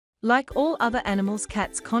Like all other animals,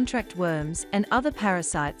 cats contract worms and other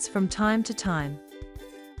parasites from time to time.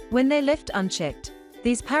 When they're left unchecked,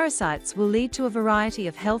 these parasites will lead to a variety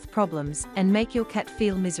of health problems and make your cat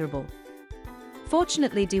feel miserable.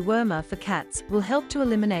 Fortunately, Dewormer for cats will help to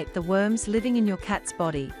eliminate the worms living in your cat's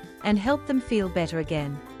body and help them feel better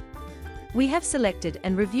again. We have selected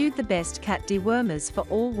and reviewed the best cat dewormers for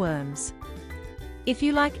all worms. If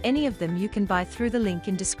you like any of them, you can buy through the link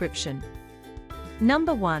in description.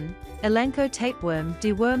 Number 1. Elanco Tapeworm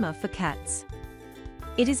Dewormer for cats.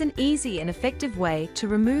 It is an easy and effective way to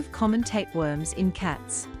remove common tapeworms in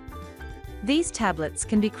cats. These tablets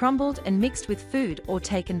can be crumbled and mixed with food or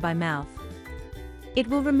taken by mouth. It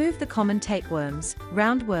will remove the common tapeworms,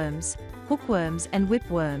 roundworms, hookworms and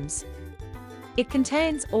whipworms. It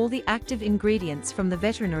contains all the active ingredients from the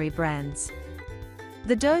veterinary brands.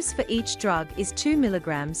 The dose for each drug is 2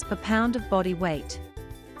 mg per pound of body weight.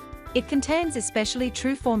 It contains especially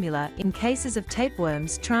true formula in cases of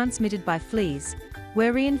tapeworms transmitted by fleas,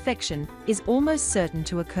 where reinfection is almost certain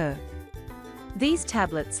to occur. These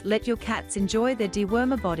tablets let your cats enjoy their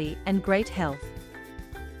dewormer body and great health.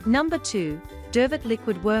 Number 2. Dervet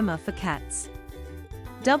Liquid Wormer for cats.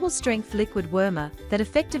 Double-strength liquid wormer that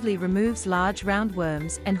effectively removes large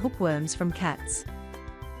roundworms and hookworms from cats.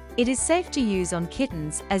 It is safe to use on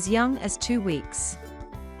kittens as young as 2 weeks.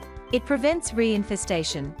 It prevents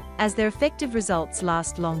reinfestation, as their effective results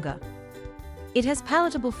last longer. It has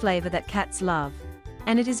palatable flavor that cats love,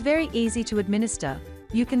 and it is very easy to administer.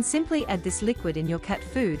 You can simply add this liquid in your cat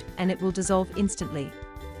food and it will dissolve instantly.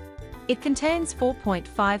 It contains 4.54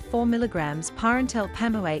 mg parental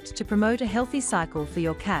pamoate to promote a healthy cycle for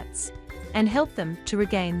your cats and help them to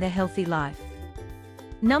regain their healthy life.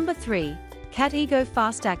 Number 3. Cat Ego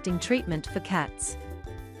Fast-Acting Treatment for cats.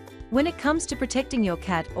 When it comes to protecting your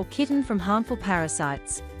cat or kitten from harmful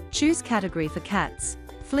parasites, choose category for cats,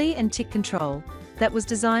 flea and tick control, that was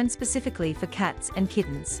designed specifically for cats and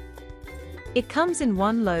kittens. It comes in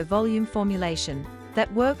one low-volume formulation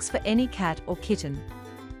that works for any cat or kitten.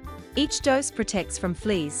 Each dose protects from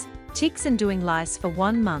fleas, ticks and doing lice for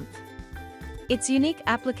 1 month. Its unique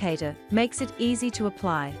applicator makes it easy to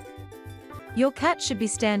apply. Your cat should be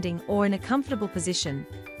standing or in a comfortable position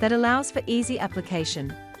that allows for easy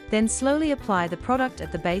application. Then slowly apply the product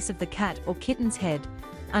at the base of the cat or kitten's head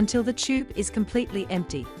until the tube is completely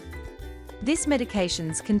empty. These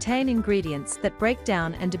medications contain ingredients that break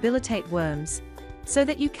down and debilitate worms, so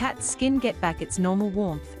that your cat's skin get back its normal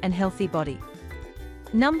warmth and healthy body.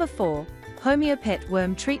 Number 4. Homeopet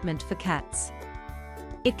Worm Treatment for cats.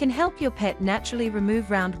 It can help your pet naturally remove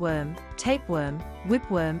roundworm, tapeworm,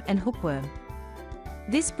 whipworm and hookworm.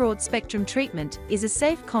 This broad-spectrum treatment is a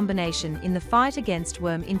safe combination in the fight against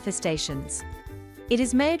worm infestations. It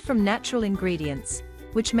is made from natural ingredients,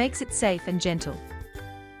 which makes it safe and gentle.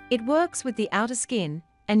 It works with the outer skin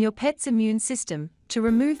and your pet's immune system to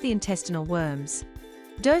remove the intestinal worms.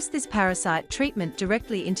 Dose this parasite treatment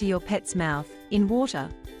directly into your pet's mouth, in water,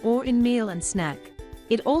 or in meal and snack.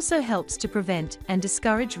 It also helps to prevent and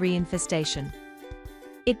discourage reinfestation.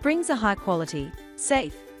 It brings a high-quality,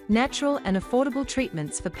 safe, natural and affordable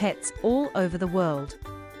treatments for pets all over the world.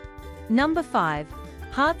 Number 5.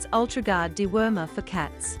 Hart's UltraGuard Dewormer for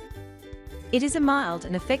cats. It is a mild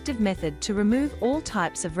and effective method to remove all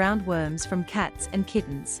types of roundworms from cats and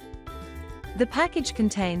kittens. The package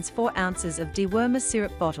contains 4 ounces of dewormer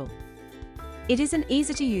syrup bottle. It is an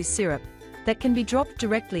easy-to-use syrup that can be dropped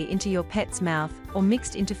directly into your pet's mouth or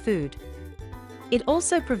mixed into food. It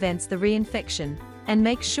also prevents the reinfection and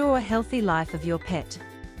makes sure a healthy life of your pet.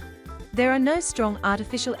 There are no strong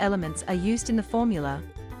artificial elements are used in the formula,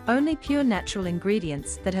 only pure natural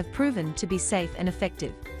ingredients that have proven to be safe and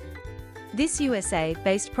effective. This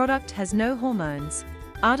USA-based product has no hormones,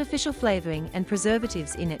 artificial flavoring and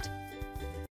preservatives in it,